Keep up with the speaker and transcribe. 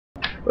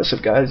What's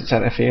up guys, it's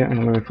NF here and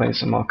I'm going to be playing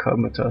some more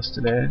Comatose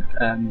today.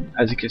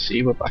 As you can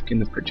see, we're back in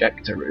the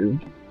projector room.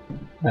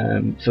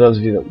 For those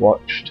of you that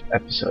watched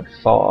episode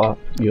 4,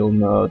 you'll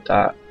know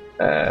that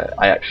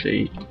I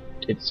actually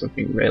did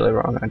something really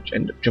wrong. I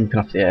ended up jumping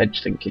off the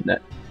edge thinking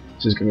that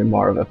this was going to be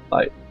more of a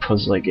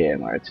puzzler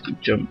game where I had to do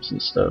jumps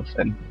and stuff,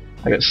 and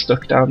I got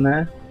stuck down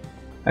there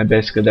and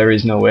basically there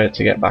is no way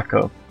to get back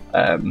up.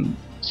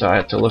 So I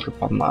had to look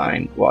up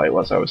online what it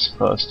was I was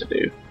supposed to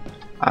do,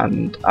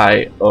 and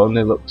I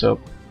only looked up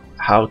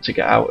how to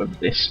get out of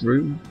this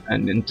room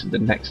and into the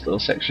next little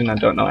section. I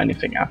don't know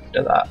anything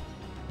after that,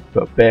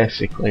 but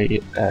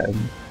basically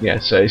yeah,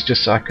 so it's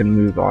just so I can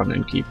move on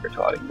and keep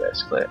recording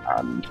basically.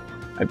 And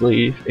I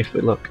believe if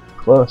we look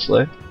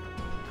closely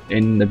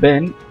in the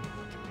bin,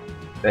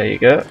 there you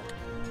go,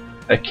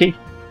 a key.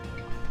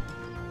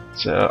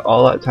 So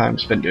all that time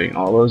spent doing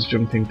all those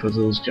jumping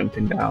puzzles,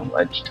 jumping down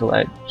ledge to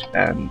ledge,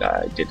 and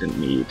I didn't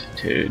need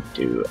to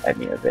do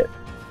any of it.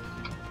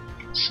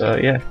 So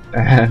yeah,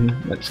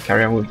 let's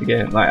carry on with the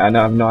game. I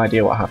have no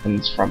idea what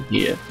happens from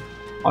here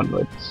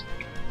onwards.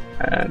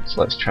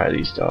 So let's try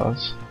these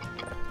doors.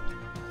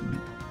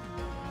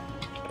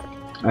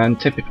 And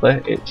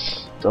typically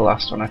it's the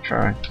last one I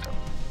try.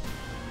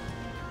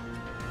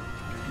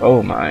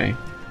 Oh my.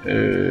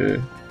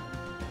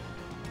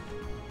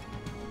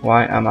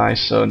 Why am I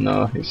so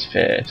know his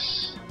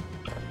face?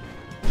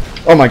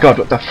 Oh my god,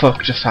 what the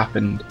fuck just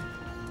happened?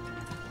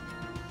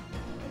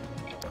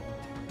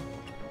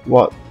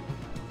 What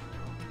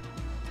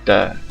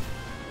the?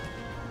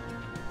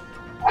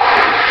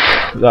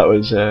 That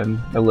was a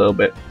little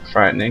bit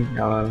frightening.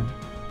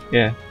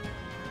 Yeah.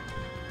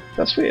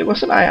 That's weird.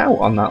 Wasn't I out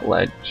on that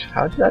ledge?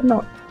 How did I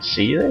not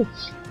see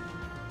this?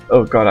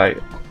 Oh god,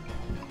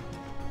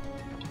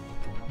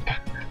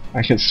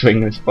 I can swing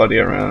this body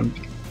around.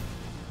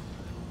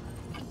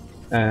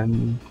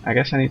 I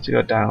guess I need to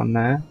go down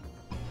there.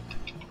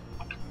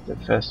 The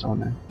first one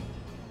there.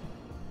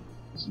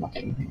 There's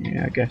nothing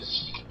here, I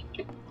guess.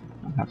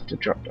 I'll have to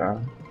drop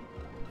down.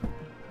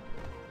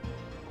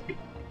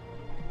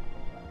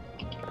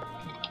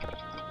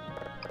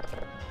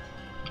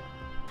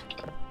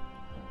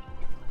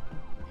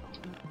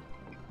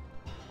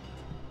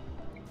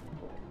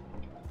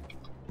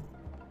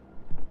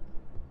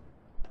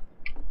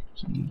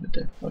 There's another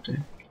dead body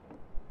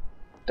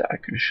that I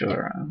can show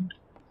around.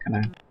 Can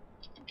I?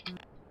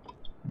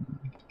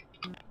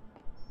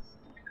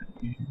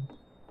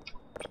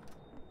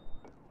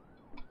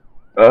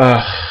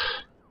 Ugh.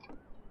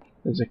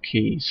 There's a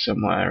key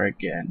somewhere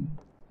again.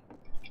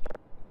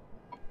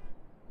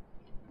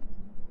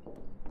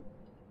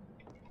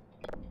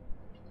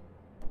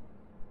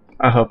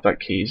 I hope that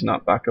key's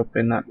not back up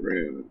in that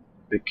room,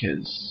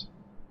 because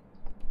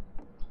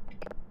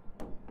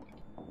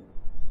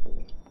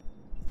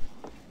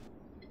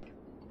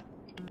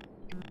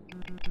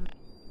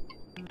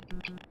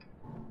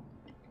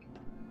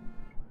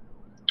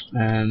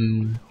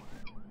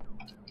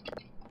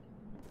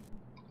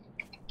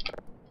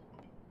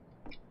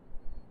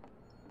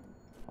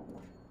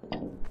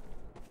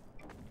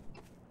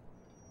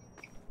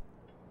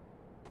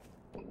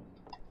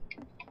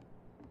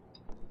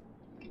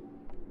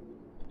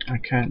I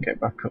can't get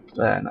back up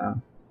there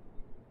now,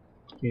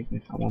 even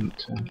if I want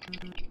to.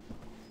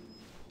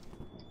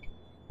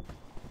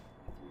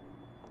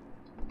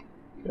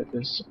 But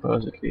there's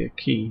supposedly a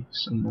key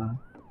somewhere.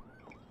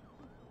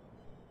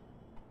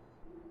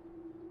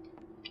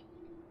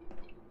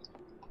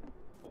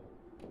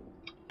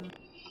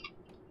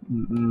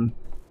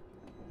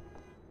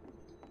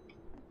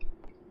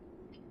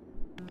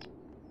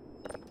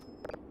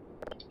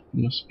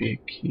 Must be a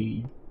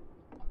key.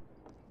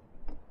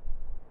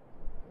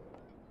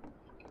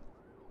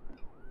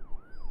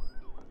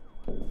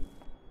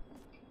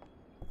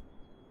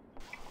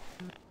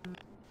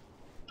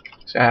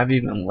 So I have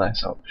even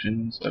less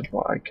options of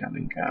what I can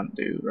and can't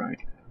do right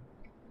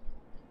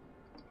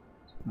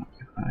now. Not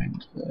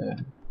behind there.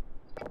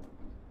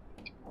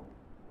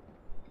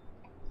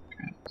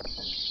 Can't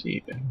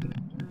see behind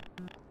there.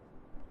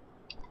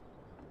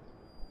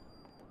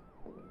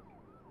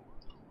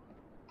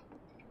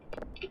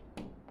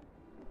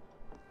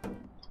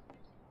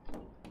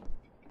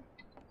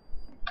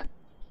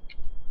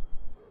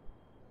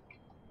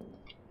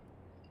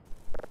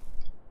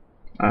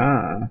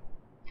 Ah.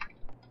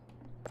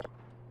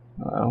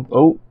 Well,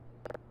 oh.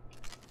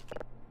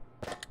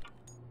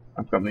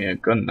 I've got me a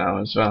gun now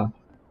as well.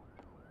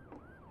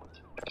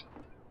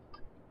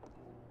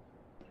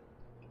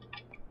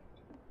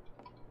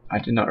 I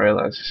did not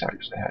realise this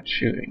actually had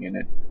shooting in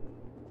it.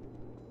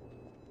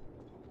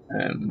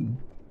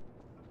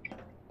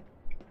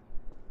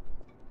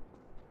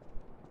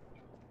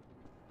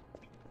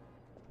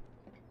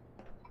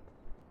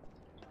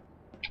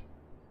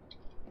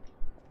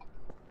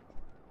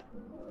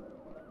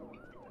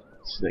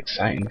 This is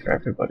exciting for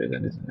everybody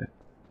then, isn't it?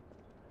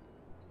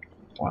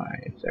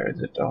 Why, if there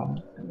is a door,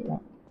 it's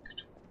locked.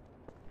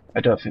 I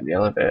don't think the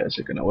elevators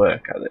are going to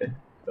work, are they?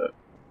 But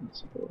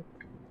let's have a look.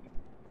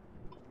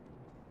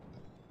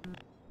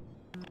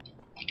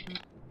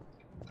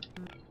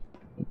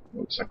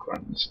 looks like we're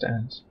on the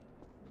stairs.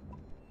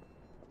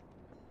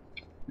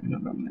 We've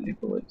not got many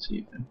bullets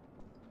even.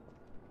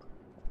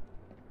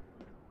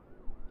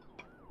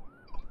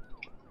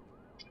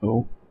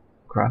 Oh,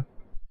 crap.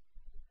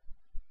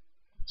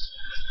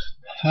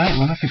 Alright,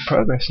 we're making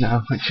progress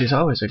now, which is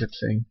always a good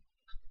thing.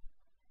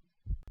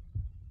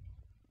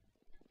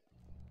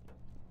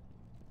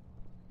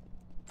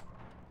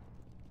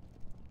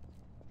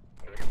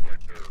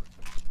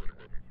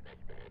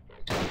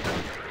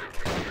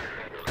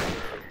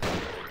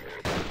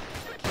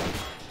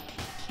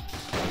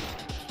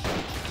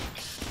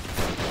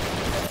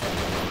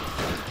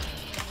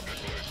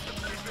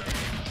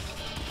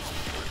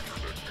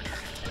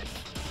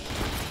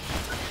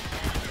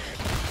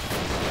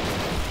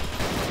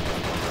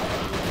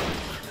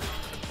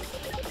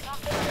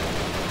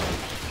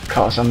 Of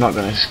course, I'm not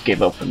going to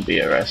give up and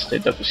be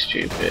arrested, that'd be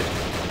stupid.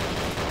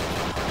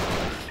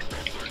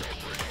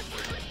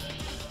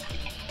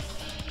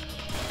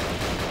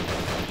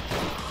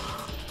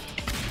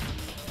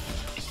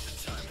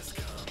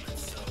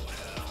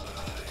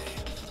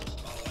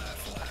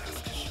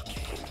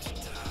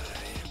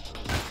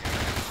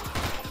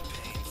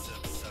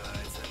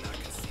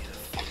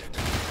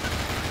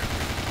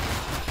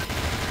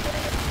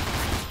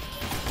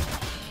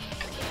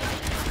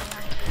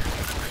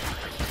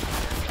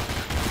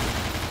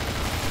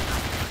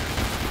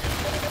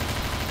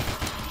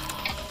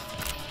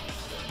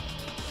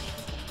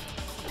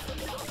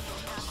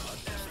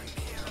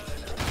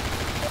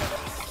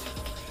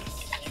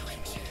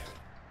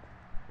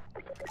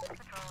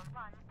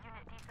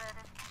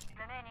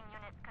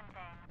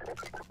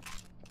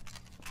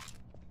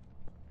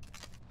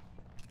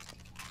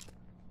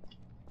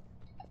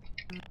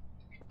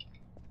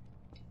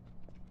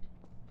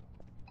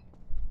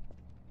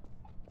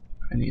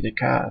 I need a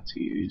car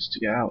to use to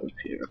get out of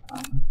here,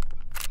 apparently.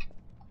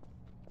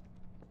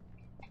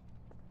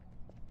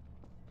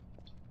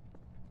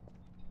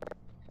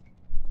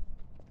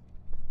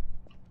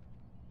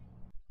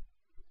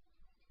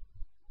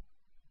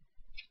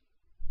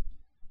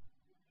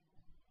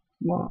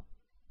 What?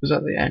 Was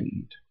that the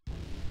end?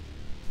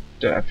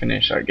 Did I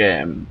finish that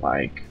game,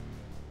 like,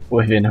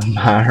 within a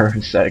matter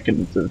of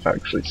seconds of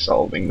actually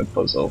solving the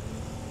puzzle?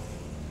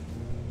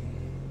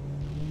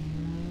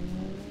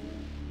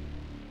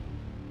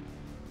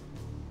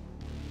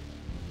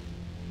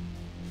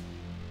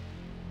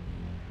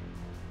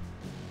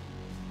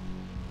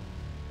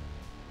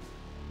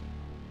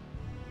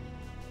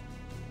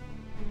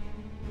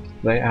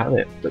 They had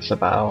it. That's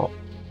about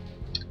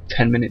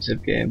 10 minutes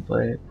of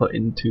gameplay put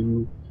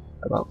into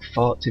about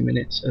 40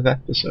 minutes of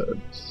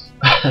episodes.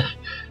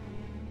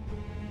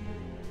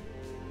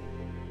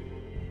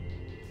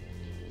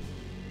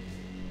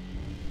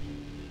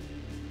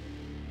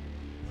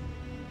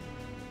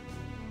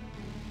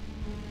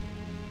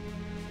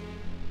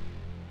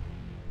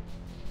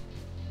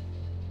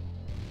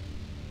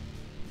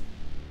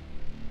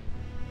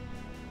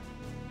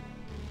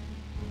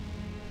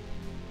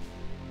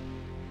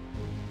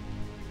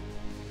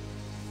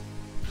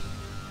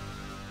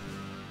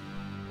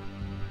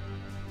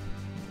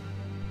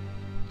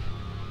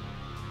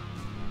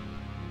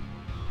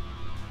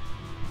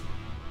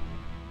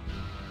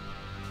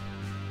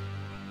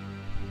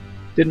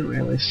 Didn't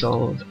really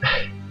solve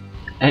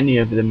any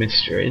of the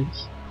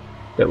mysteries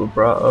that were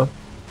brought up,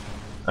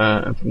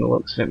 and from the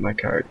looks of it, my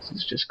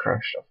character's just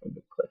crashed off of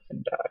the cliff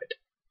and died.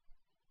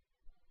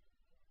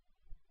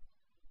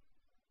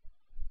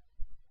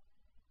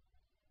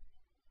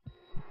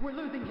 We're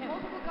losing him.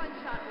 Multiple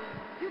gunshot wounds,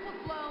 pupils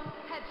blown,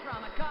 head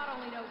trauma, God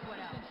only knows what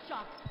else.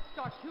 Shots.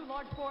 Starts 2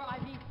 large bore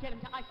IVs to get him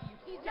to ICU.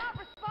 He's not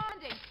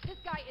responding. This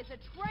guy is a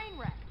train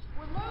wreck.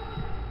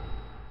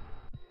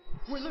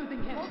 We're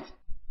losing him.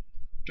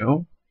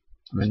 Oh,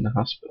 I'm in the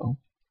hospital.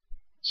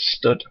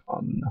 Stood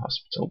on the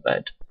hospital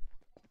bed.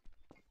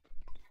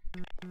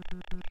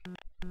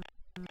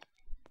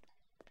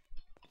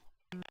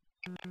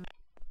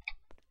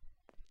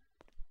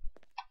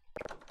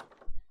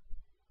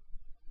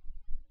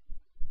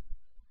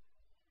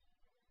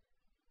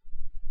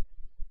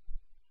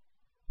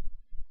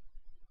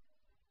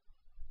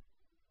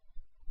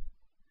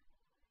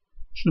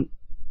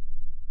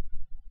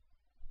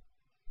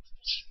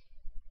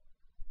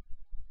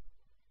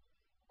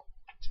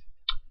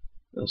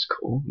 That's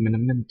cool. I'm in a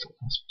mental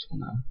hospital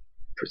now.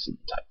 Prison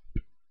type.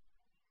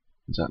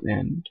 Is that the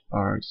end?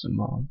 Or is there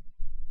more?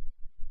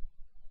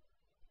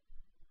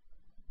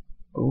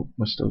 Oh,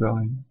 we're still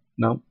going.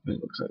 Nope, it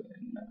looks like the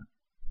end now.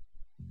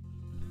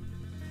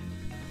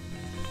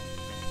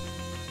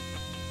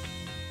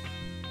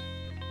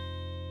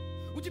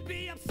 Would you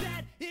be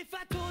upset if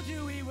I told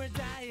you we were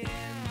dying?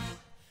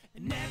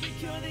 And every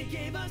cure they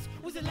gave us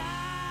was a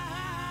lie.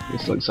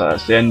 This looks like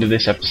that's the end of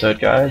this episode,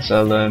 guys.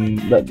 I'll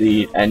let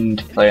the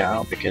end play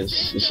out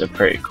because it's a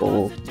pretty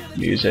cool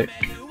music.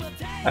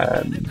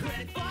 I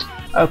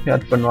hope you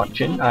had fun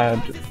watching. I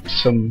had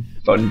some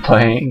fun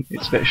playing.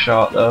 It's a bit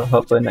short though.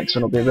 Hopefully the next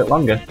one will be a bit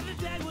longer.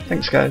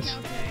 Thanks, guys.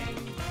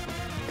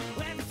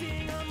 Every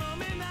single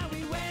moment that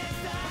we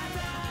waste our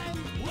time.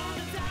 All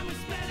the time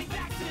we're spending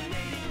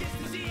vaccinating this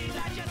disease.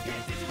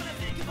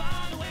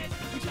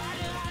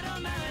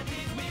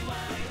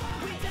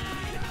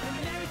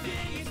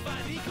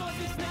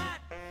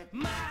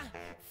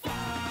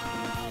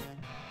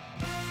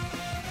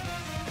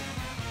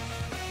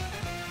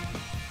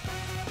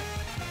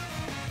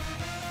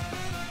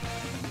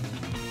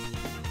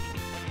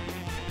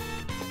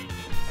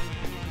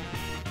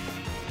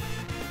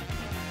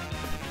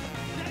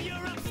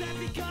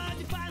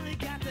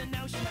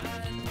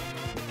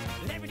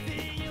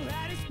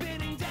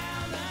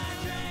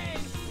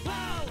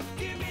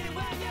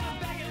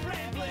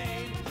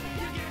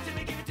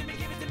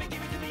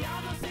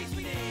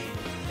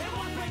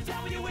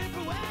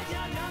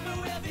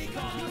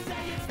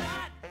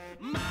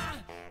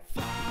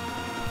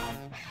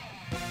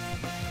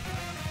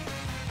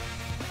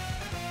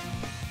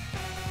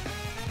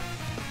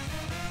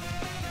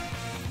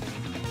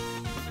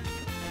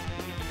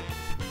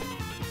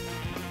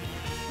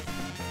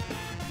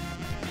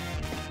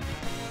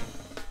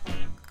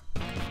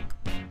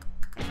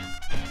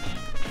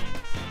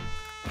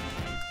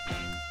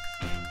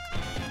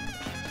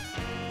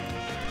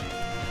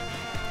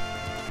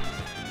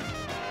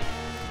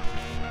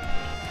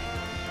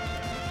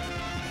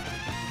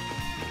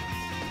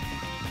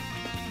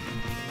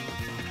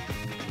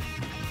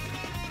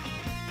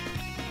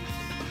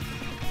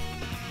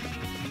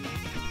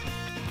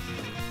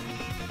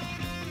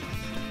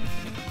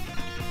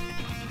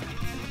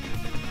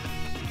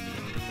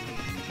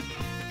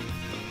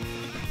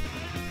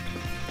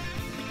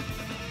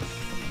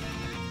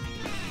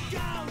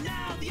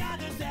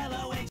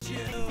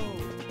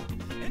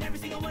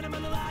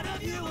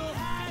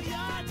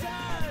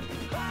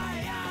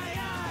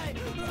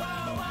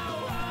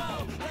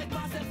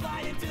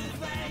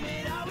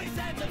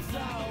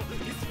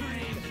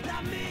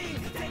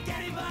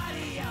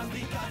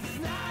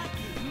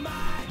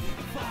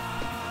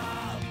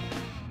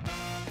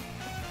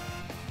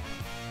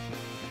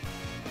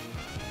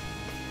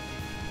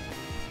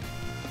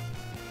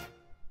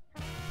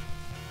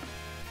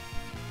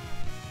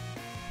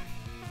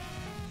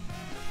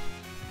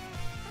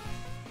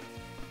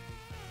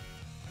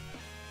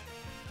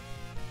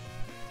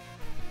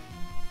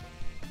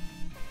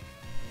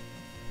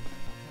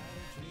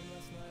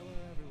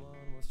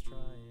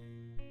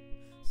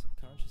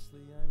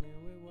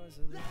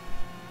 was a lie.